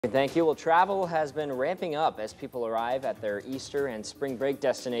Thank you. Well, travel has been ramping up as people arrive at their Easter and spring break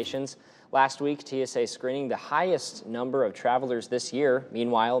destinations. Last week, TSA screening the highest number of travelers this year.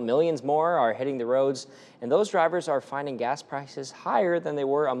 Meanwhile, millions more are hitting the roads, and those drivers are finding gas prices higher than they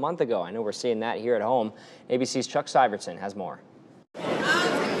were a month ago. I know we're seeing that here at home. ABC's Chuck Syvertson has more.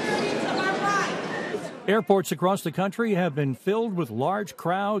 Airports across the country have been filled with large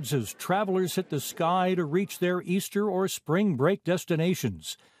crowds as travelers hit the sky to reach their Easter or spring break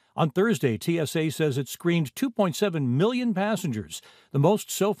destinations. On Thursday, TSA says it screened 2.7 million passengers, the most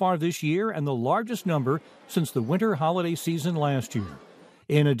so far this year and the largest number since the winter holiday season last year.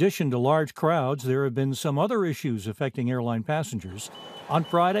 In addition to large crowds, there have been some other issues affecting airline passengers. On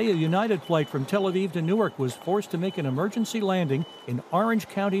Friday, a United flight from Tel Aviv to Newark was forced to make an emergency landing in Orange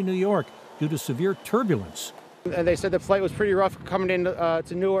County, New York, due to severe turbulence. And they said the flight was pretty rough coming in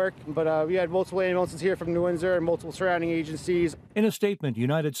to Newark, but we had multiple ambulances here from New Windsor and multiple surrounding agencies. In a statement,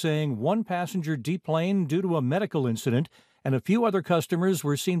 United saying one passenger deplaned due to a medical incident, and a few other customers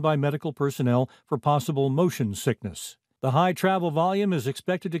were seen by medical personnel for possible motion sickness. The high travel volume is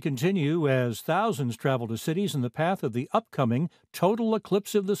expected to continue as thousands travel to cities in the path of the upcoming total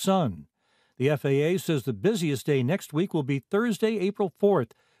eclipse of the sun. The FAA says the busiest day next week will be Thursday, April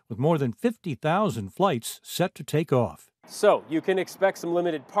 4th, with more than 50,000 flights set to take off. So you can expect some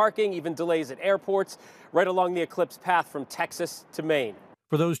limited parking, even delays at airports, right along the eclipse path from Texas to Maine.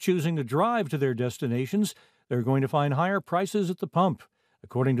 For those choosing to drive to their destinations, they're going to find higher prices at the pump.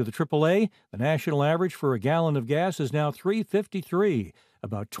 According to the AAA, the national average for a gallon of gas is now $3.53,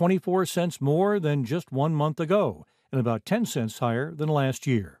 about 24 cents more than just 1 month ago, and about 10 cents higher than last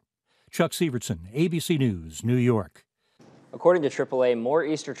year. Chuck Syvertson, ABC News, New York. According to AAA, more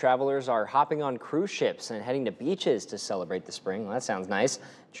Easter travelers are hopping on cruise ships and heading to beaches to celebrate the spring. Well, that sounds nice.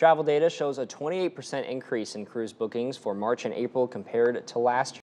 Travel data shows a 28% increase in cruise bookings for March and April compared to last year.